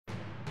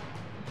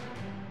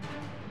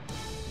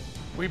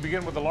We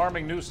begin with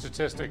alarming new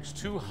statistics.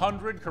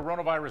 200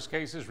 coronavirus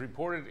cases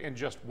reported in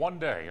just one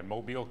day in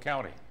Mobile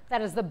County.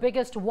 That is the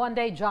biggest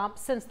one-day jump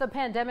since the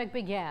pandemic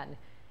began.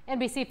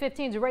 NBC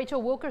 15's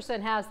Rachel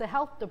Wilkerson has the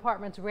health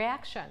department's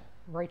reaction.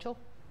 Rachel?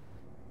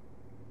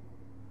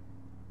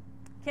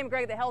 Kim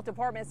Gregg, the health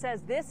department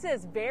says this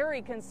is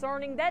very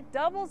concerning. That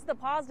doubles the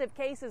positive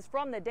cases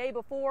from the day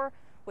before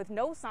with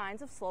no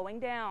signs of slowing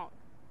down.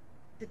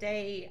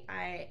 Today,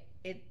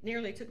 it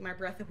nearly took my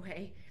breath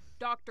away.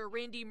 Dr.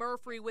 Randy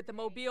Murphy with the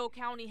Mobile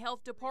County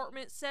Health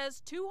Department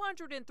says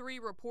 203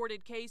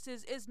 reported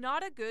cases is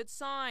not a good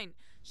sign.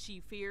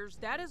 She fears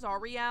that is our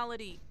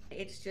reality.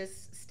 It's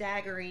just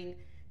staggering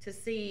to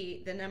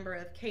see the number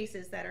of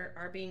cases that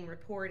are being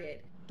reported.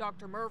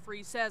 Dr.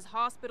 Murphy says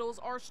hospitals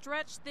are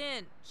stretched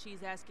thin.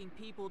 She's asking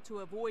people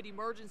to avoid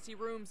emergency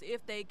rooms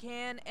if they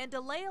can and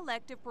delay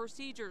elective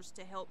procedures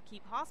to help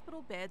keep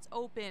hospital beds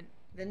open.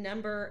 The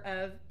number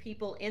of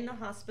people in the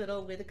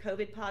hospital with a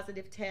COVID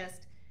positive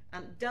test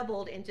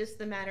doubled in just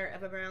the matter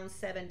of around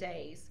 7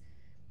 days.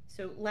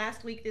 So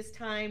last week this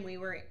time we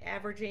were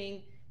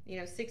averaging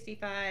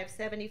 65,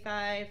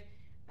 75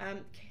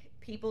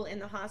 people in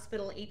the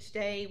hospital each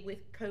day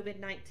with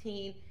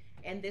COVID-19,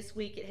 and this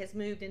week it has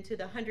moved into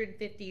the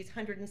 150s,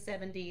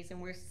 170s, and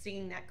we're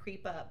seeing that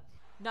creep up.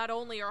 Not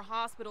only are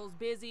hospitals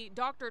busy,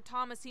 Dr.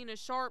 Thomasina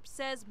Sharp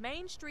says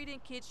Main Street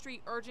and Kidd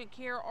Street urgent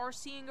care are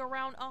seeing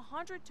around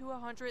 100 to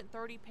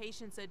 130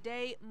 patients a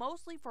day,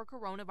 mostly for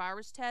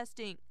coronavirus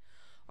testing.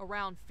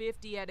 Around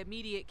 50 at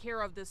immediate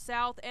care of the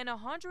South and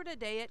 100 a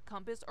day at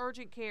Compass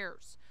Urgent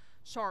Cares.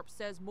 Sharp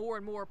says more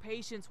and more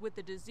patients with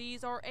the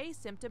disease are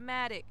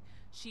asymptomatic.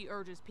 She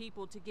urges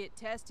people to get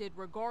tested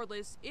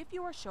regardless if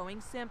you are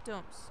showing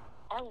symptoms.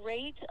 Our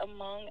rates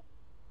among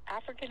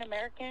African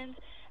Americans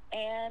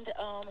and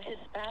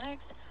Hispanics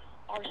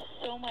are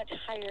so much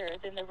higher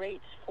than the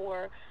rates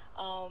for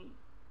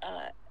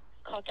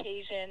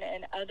Caucasian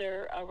and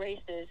other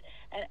races,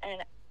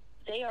 and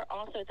they are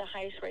also at the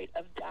highest rate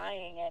of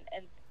dying,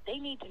 and they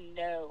need to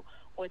know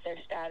what their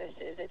status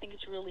is. I think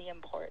it's really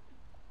important.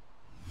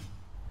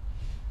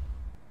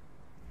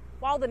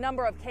 While the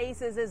number of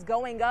cases is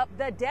going up,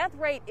 the death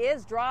rate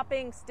is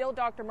dropping. Still,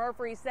 Dr.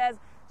 Murphy says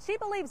she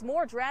believes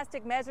more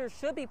drastic measures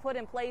should be put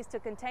in place to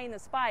contain the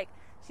spike.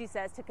 She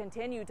says to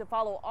continue to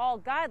follow all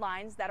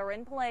guidelines that are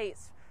in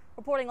place.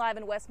 Reporting live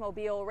in West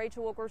Mobile,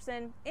 Rachel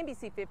Wilkerson,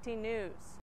 NBC 15 News.